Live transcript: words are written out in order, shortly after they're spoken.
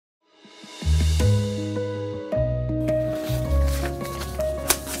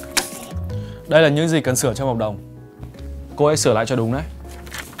Đây là những gì cần sửa trong hợp đồng. Cô hãy sửa lại cho đúng đấy.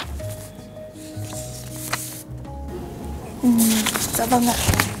 Dạ vâng ạ.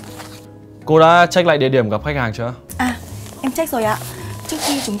 Cô đã check lại địa điểm gặp khách hàng chưa? À, em check rồi ạ. Trước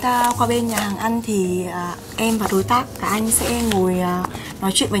khi chúng ta qua bên nhà hàng ăn thì em và đối tác cả anh sẽ ngồi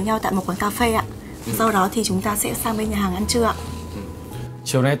nói chuyện với nhau tại một quán cà phê ạ. Sau đó thì chúng ta sẽ sang bên nhà hàng ăn trưa ạ.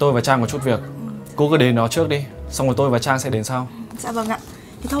 Chiều nay tôi và Trang có chút việc. Cô cứ đến đó trước đi, xong rồi tôi và Trang sẽ đến sau. Dạ vâng ạ.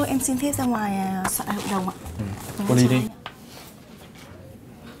 Thì thôi em xin phép ra ngoài soạn lại hợp đồng ạ. Cô đi đi.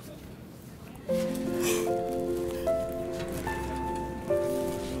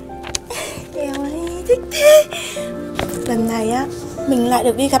 Eo ơi, thích thế. Lần này á, mình lại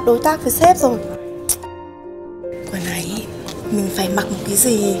được đi gặp đối tác với sếp rồi. Quả này mình phải mặc một cái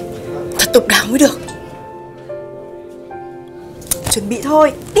gì thật độc đáo mới được. Chuẩn bị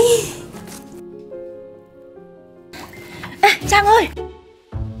thôi. Đi. À, Trang ơi,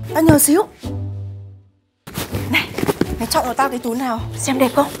 tao nhờ xíu. Này, mày chọn cho tao cái túi nào xem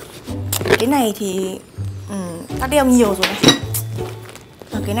đẹp không? Cái này thì tao đeo nhiều rồi này.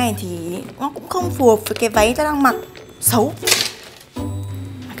 Và cái này thì nó cũng không phù hợp với cái váy tao đang mặc, xấu.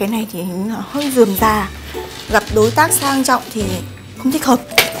 Cái này thì hơi rườm rà, gặp đối tác sang trọng thì không thích hợp.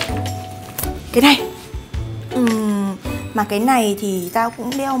 Cái này mà cái này thì tao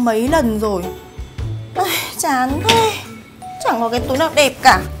cũng đeo mấy lần rồi. Chán thế. Chẳng có cái túi nào đẹp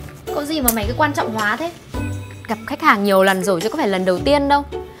cả. Có gì mà mày cứ quan trọng hóa thế? Gặp khách hàng nhiều lần rồi chứ có phải lần đầu tiên đâu.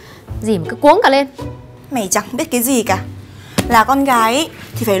 Gì mà cứ cuống cả lên. Mày chẳng biết cái gì cả. Là con gái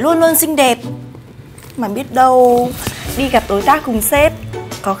thì phải luôn luôn xinh đẹp. Mà biết đâu đi gặp đối tác cùng sếp,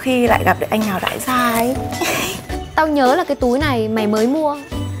 có khi lại gặp được anh nào đại gia ấy. Tao nhớ là cái túi này mày mới mua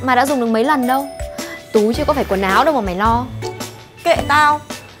mà đã dùng được mấy lần đâu. Túi chứ có phải quần áo đâu mà mày lo. Kệ tao.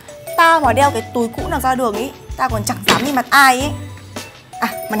 Tao mà đeo cái túi cũ nào ra đường ý, tao còn chẳng dám nhìn mặt ai ấy. À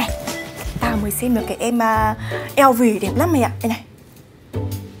mà này, tao mới xem được cái em LV đẹp lắm mày ạ. Đây này.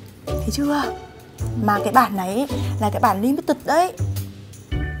 Thấy chưa? Mà cái bản này là cái bản limited đấy.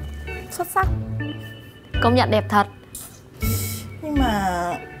 Xuất sắc. Công nhận đẹp thật. Nhưng mà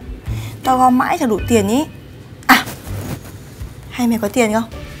tao gom mãi chẳng đủ tiền ý. À, hay mày có tiền không?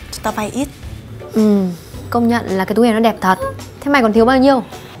 Cho tao vay ít. Công nhận là cái túi này nó đẹp thật. Thế mày còn thiếu bao nhiêu?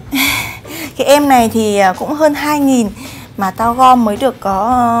 Cái em này thì cũng hơn 2.000. Mà tao gom mới được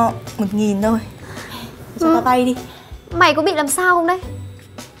có 1.000 thôi. Cho tao vay đi. Mày có bị làm sao không đấy?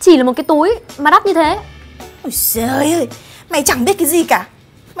 Chỉ là một cái túi mà đắt như thế. Ôi giời ơi, mày chẳng biết cái gì cả.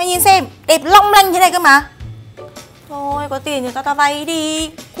 Mày nhìn xem, đẹp long lanh thế này cơ mà. Thôi, có tiền thì tao vay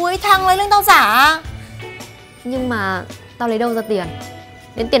đi. Cuối tháng lấy lương tao giả. Nhưng mà tao lấy đâu ra tiền?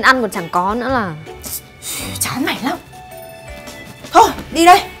 Đến tiền ăn còn chẳng có nữa là. Chán mày lắm. Thôi, đi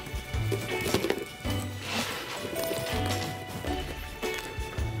đây.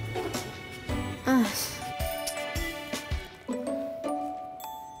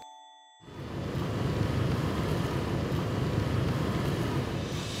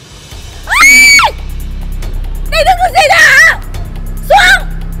 Đây đừng có gì cả. Xuống.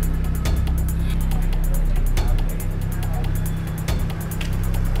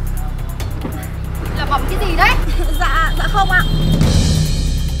 Là bấm cái gì đấy? Dạ không ạ.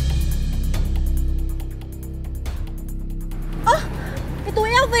 Ơ, cái túi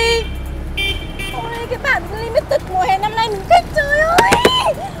LV. Ôi, cái bản limited mùa hè năm nay mình thích, trời ơi.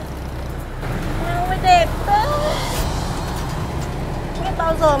 Nào mới đẹp đó. Biết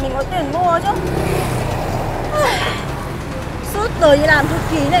bao giờ mình có tiền mua chứ. Suốt đời đi làm thư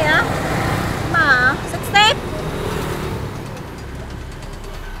ký này á mà success.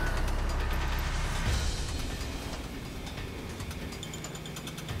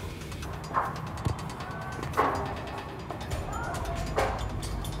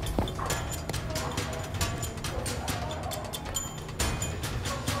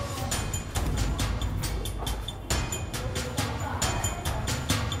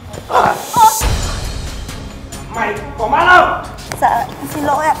 Mày có mắt không? Dạ, xin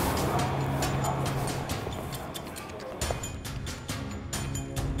lỗi ạ.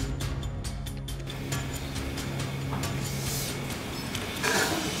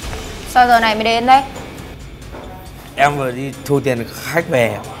 Sao giờ này mới đến đấy? Em vừa đi thu tiền khách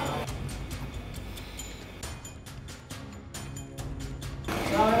về.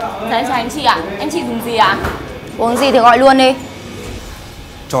 Đấy chào anh chị ạ. Anh chị dùng gì ạ? Uống gì thì gọi luôn đi.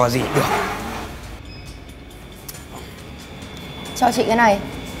 Cho gì được. Cho chị cái này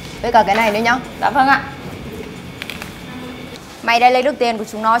với cả cái này nữa nhá. Dạ vâng ạ. Mày đã lấy được tiền của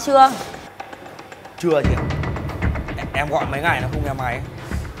chúng nó chưa? Chưa chị. Em gọi mấy ngày nó không nghe máy.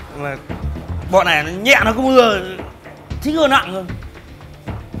 Mà bọn này nó nhẹ nó không ưa, thích ưa nặng hơn.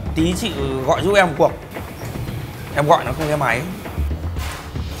 tí chị gọi giúp em một cuộc. Em gọi nó không nghe máy.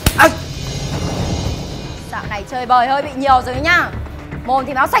 À! Dạo này chơi bời hơi bị nhiều rồi nhá. Mồm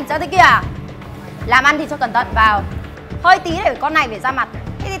thì báo sạch ra thế kìa. Làm ăn thì cho cẩn thận vào. Hơi tí để con này phải ra mặt.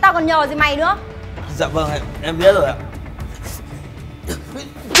 Thế thì tao còn nhờ gì mày nữa. Dạ vâng, em biết rồi ạ.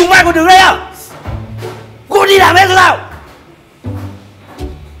 Chúng mày còn đứng đây à? Cô đi làm hết rồi nào?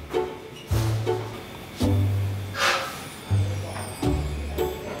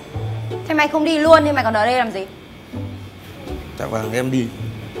 Thế mày không đi luôn nhưng mày còn ở đây làm gì? Dạ vâng, em đi.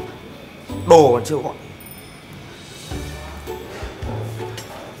 Đồ còn chưa gọi.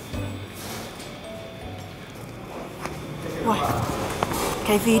 Uầy,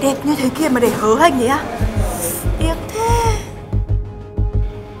 cái ví đẹp như thế kia mà để hớ hênh đấy á? Tiếc thế.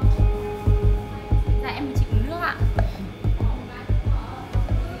 Dạ em chỉ uống nước ạ.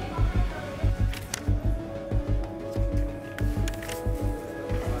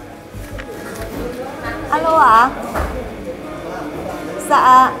 Alo ạ?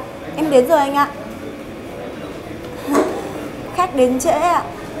 Dạ, em đến rồi anh ạ. Khách đến trễ ạ.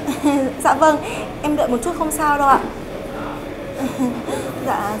 Dạ vâng, em đợi một chút không sao đâu ạ.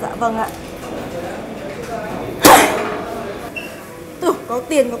 Dạ vâng ạ. Tưởng có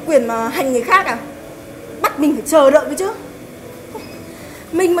tiền có quyền mà hành người khác à? Bắt mình phải chờ đợi với chứ.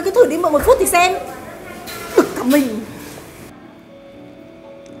 Mình mà cứ thử đi muộn 1 phút thì xem. Bực cả mình.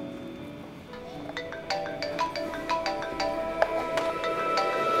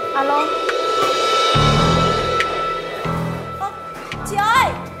 Alo. Chị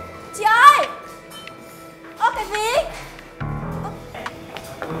ơi! Chị ơi! Cái ví.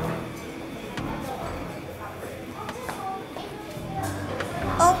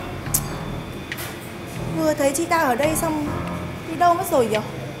 Vừa thấy chị ta ở đây xong đi đâu mất rồi nhỉ?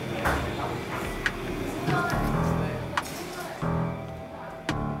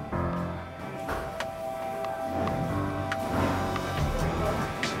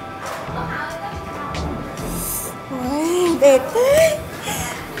 Ôi, đẹp thế.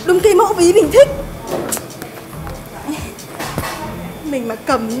 Đúng cái mẫu ví mình thích. Mình mà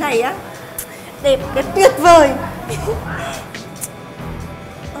cầm cái này á, đẹp tuyệt vời.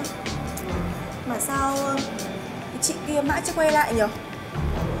 Mà sao cái chị kia mãi chưa quay lại nhỉ?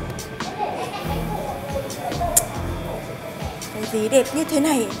 Cái ví đẹp như thế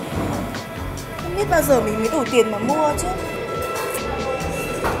này không biết bao giờ mình mới đủ tiền mà mua chứ.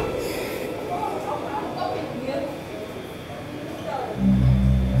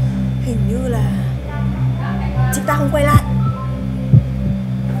 Hình như là chị ta không quay lại.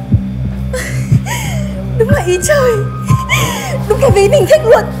 Đúng là ý trời. Đúng cái ví mình thích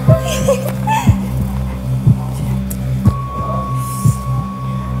luôn.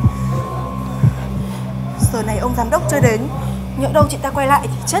 Giờ này ông giám đốc chưa đến, nhỡ đâu chị ta quay lại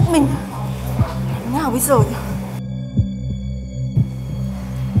thì chết mình. Làm nào bây giờ nhỉ?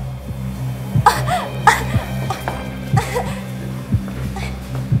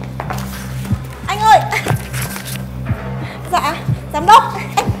 Anh ơi! Dạ, giám đốc!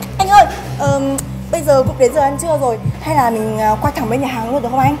 Anh ơi! Bây giờ cũng đến giờ ăn trưa rồi, hay là mình quay thẳng bên nhà hàng luôn được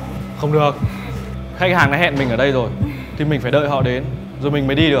không anh? Không được. Khách hàng đã hẹn mình ở đây rồi thì mình phải đợi họ đến rồi mình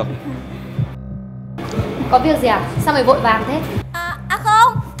mới đi được. Có việc gì à? Sao mày vội vàng thế?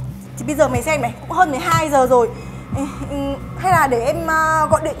 Không. Thì bây giờ mày xem này, cũng hơn 12 giờ rồi. Hay là để em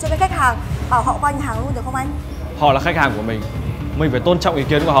gọi điện cho bên khách hàng, bảo họ qua nhà hàng luôn được không anh? Họ là khách hàng của mình phải tôn trọng ý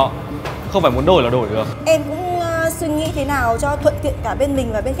kiến của họ. Không phải muốn đổi là đổi được. Em cũng suy nghĩ thế nào cho thuận tiện cả bên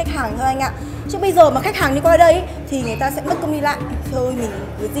mình và bên khách hàng thôi anh ạ. Chứ bây giờ mà khách hàng đi qua đây thì người ta sẽ mất công đi lại. Thôi mình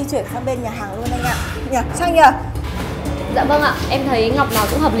cứ di chuyển sang bên nhà hàng luôn anh ạ. Nhỉ? Sao nhỉ? Dạ vâng ạ, em thấy Ngọc nói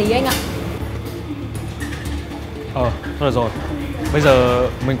cũng hợp lý anh ạ. Thôi được rồi. Bây giờ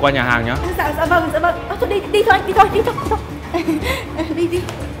mình qua nhà hàng nhá. Dạ vâng. Thôi đi thôi anh, đi thôi. Đi.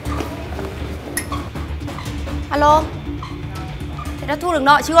 Alo. Thế đã thu được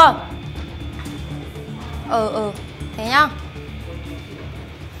nợ chưa? Thế nhá.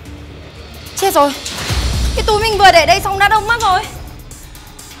 Chết rồi. Cái túi mình vừa để đây xong đã đông mất rồi.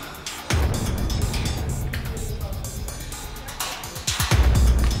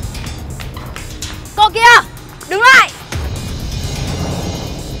 Cô kia, đứng lại.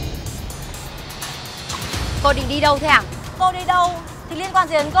 Cô định đi đâu thế à? Cô đi đâu thì liên quan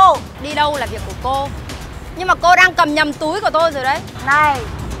gì đến cô? Đi đâu là việc của cô. Nhưng mà cô đang cầm nhầm túi của tôi rồi đấy. Này,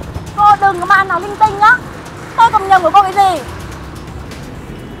 cô đừng có mà ăn nói linh tinh á. Tôi cầm nhầm của cô cái gì?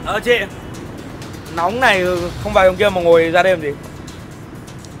 Chị, nóng này không vào trong kia mà ngồi ra đêm gì?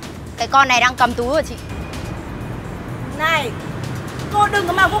 Cái con này đang cầm túi của chị. Này, cô đừng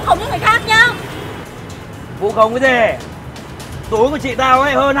có mà vu khống những người khác nhá. Vu khống cái gì? Túi của chị tao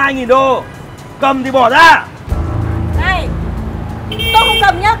ấy hơn 2.000 đô. Cầm thì bỏ ra. Này, tôi không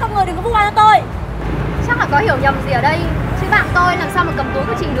cầm nhá, các người đừng có vu oan cho tôi. Chắc là có hiểu nhầm gì ở đây. Chứ bạn tôi làm sao mà cầm túi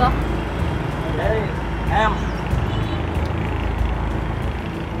của chị được. Đây, em.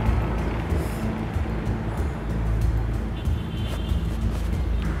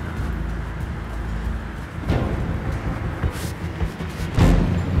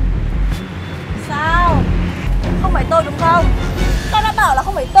 Sao? Không phải tôi đúng không? Tao đã bảo là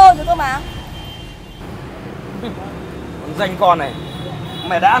không phải tôi rồi cơ mà. Con danh con này,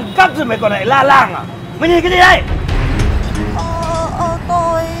 mày đã ăn cắp rồi mày còn lại la làng à? Mày nhìn cái gì đây?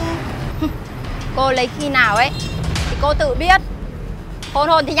 Tôi... Cô lấy khi nào ấy thì cô tự biết.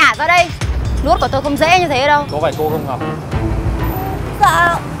 Hôn thì nhả ra đây. Nuốt của tôi không dễ như thế đâu. Có phải cô không Ngọc?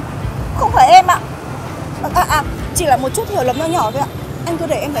 Dạ, không phải em ạ. Chỉ là một chút hiểu lầm nho nhỏ thôi ạ. Anh cứ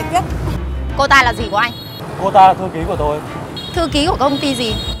để em giải quyết. Cô ta là gì của anh? Cô ta là thư ký của tôi. Thư ký của công ty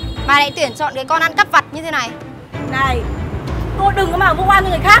gì mà lại tuyển chọn cái con ăn cắp vặt như thế này? Này, cô đừng có mà vu oan cho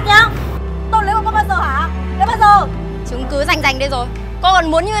người khác nhá. Tôi lấy của cô bao giờ hả? Lấy bao giờ? Chứng cứ rành đây rồi. Cô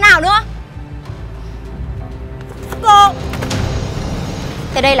còn muốn như thế nào nữa? Cô...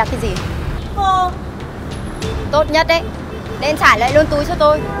 Thế đây là cái gì? Cô... Tốt nhất đấy, nên trả lại luôn túi cho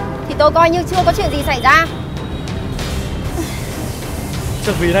tôi. Thì tôi coi như chưa có chuyện gì xảy ra.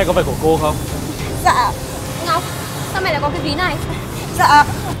 Chiếc ví này có phải của cô không? Dạ... Ngọc, sao mày lại có cái ví này? Dạ,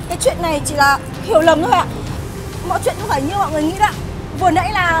 cái chuyện này chỉ là hiểu lầm thôi ạ. Mọi chuyện không phải như mọi người nghĩ đâu. Vừa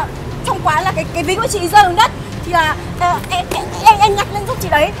nãy là trong quán là cái ví của chị rơi xuống đất. Thì là em nhặt lên giúp chị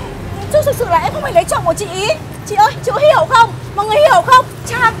đấy. Chứ thực sự là em không phải lấy chồng của chị ý. Chị ơi, chị có hiểu không? Mọi người hiểu không?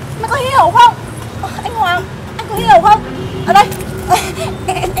 Trang, mày có hiểu không? Anh Hoàng, anh có hiểu không? Ở đây,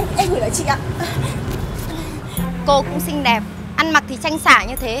 em gửi lại chị ạ. Cô cũng xinh đẹp, ăn mặc thì tranh xả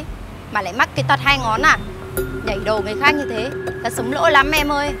như thế mà lại mắc cái tật 2 ngón à? Nhảy đồ người khác như thế là sống lỗi lắm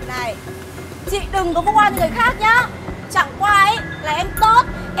em ơi. Này, chị đừng có vu oan người khác nhá. Chẳng qua ấy là em tốt,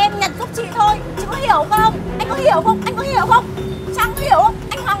 em nhặt giúp chị thôi. Chị có hiểu không? Anh có hiểu không? Anh có hiểu không? Trang có hiểu không?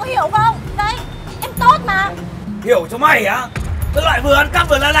 Anh Hoàng có hiểu không? Đấy, em tốt mà. Hiểu cho mày á? Cái loại vừa ăn cắp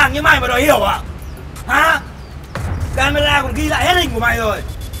vừa la làng như mày mà đòi hiểu à? Hả? Camera còn ghi lại hết hình của mày rồi.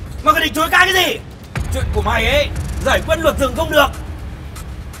 Mà cái định chối cãi cái gì? Chuyện của mày ấy giải quyết luật rừng không được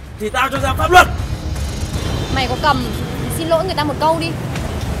thì tao cho ra pháp luật. Mày có cầm xin lỗi người ta một câu đi.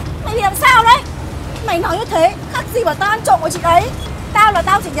 Mày thì làm sao đấy? Mày nói như thế khác gì mà tao ăn trộm của chị đấy.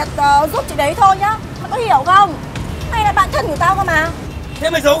 Tao chỉ nhặt giúp chị đấy thôi nhá. Mày có hiểu không? Mày là bạn thân của tao cơ mà. Thế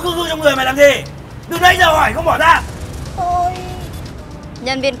mày giấu khư khư trong người mày làm gì? Từ nãy giờ hỏi không bỏ ra. Tôi...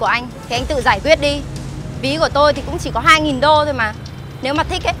 Nhân viên của anh thì anh tự giải quyết đi. Ví của tôi thì cũng chỉ có 2.000 đô thôi mà. Nếu mà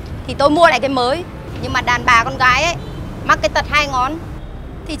thích ấy thì tôi mua lại cái mới. Nhưng mà đàn bà con gái ấy mắc cái tật 2 ngón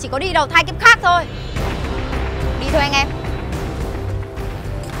thì chỉ có đi đầu thai kiếp khác thôi. Đi thôi anh em.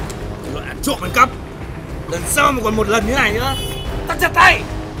 Loại ăn trộm ăn cắp, lần sau mà còn một lần như này nữa tao chặt tay.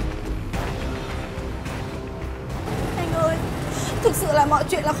 Anh ơi, thực sự là mọi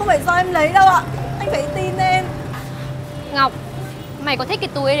chuyện là không phải do em lấy đâu ạ. Anh phải tin em. Ngọc, mày có thích cái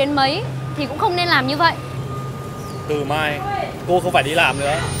túi ấy đến mấy thì cũng không nên làm như vậy. Từ mai cô không phải đi làm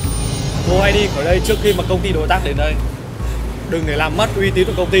nữa. Cô hãy đi khỏi đây trước khi mà công ty đối tác đến đây. Đừng để làm mất uy tín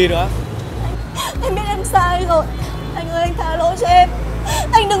của công ty nữa. Em biết em sai rồi. Anh ơi, anh tha lỗi cho em.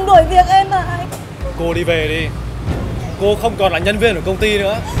 Anh đừng đuổi việc em mà anh. Cô đi về đi. Cô không còn là nhân viên của công ty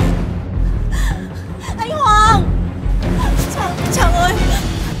nữa. Anh Hoàng. Trang ơi.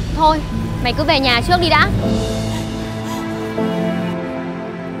 Thôi, mày cứ về nhà trước đi đã.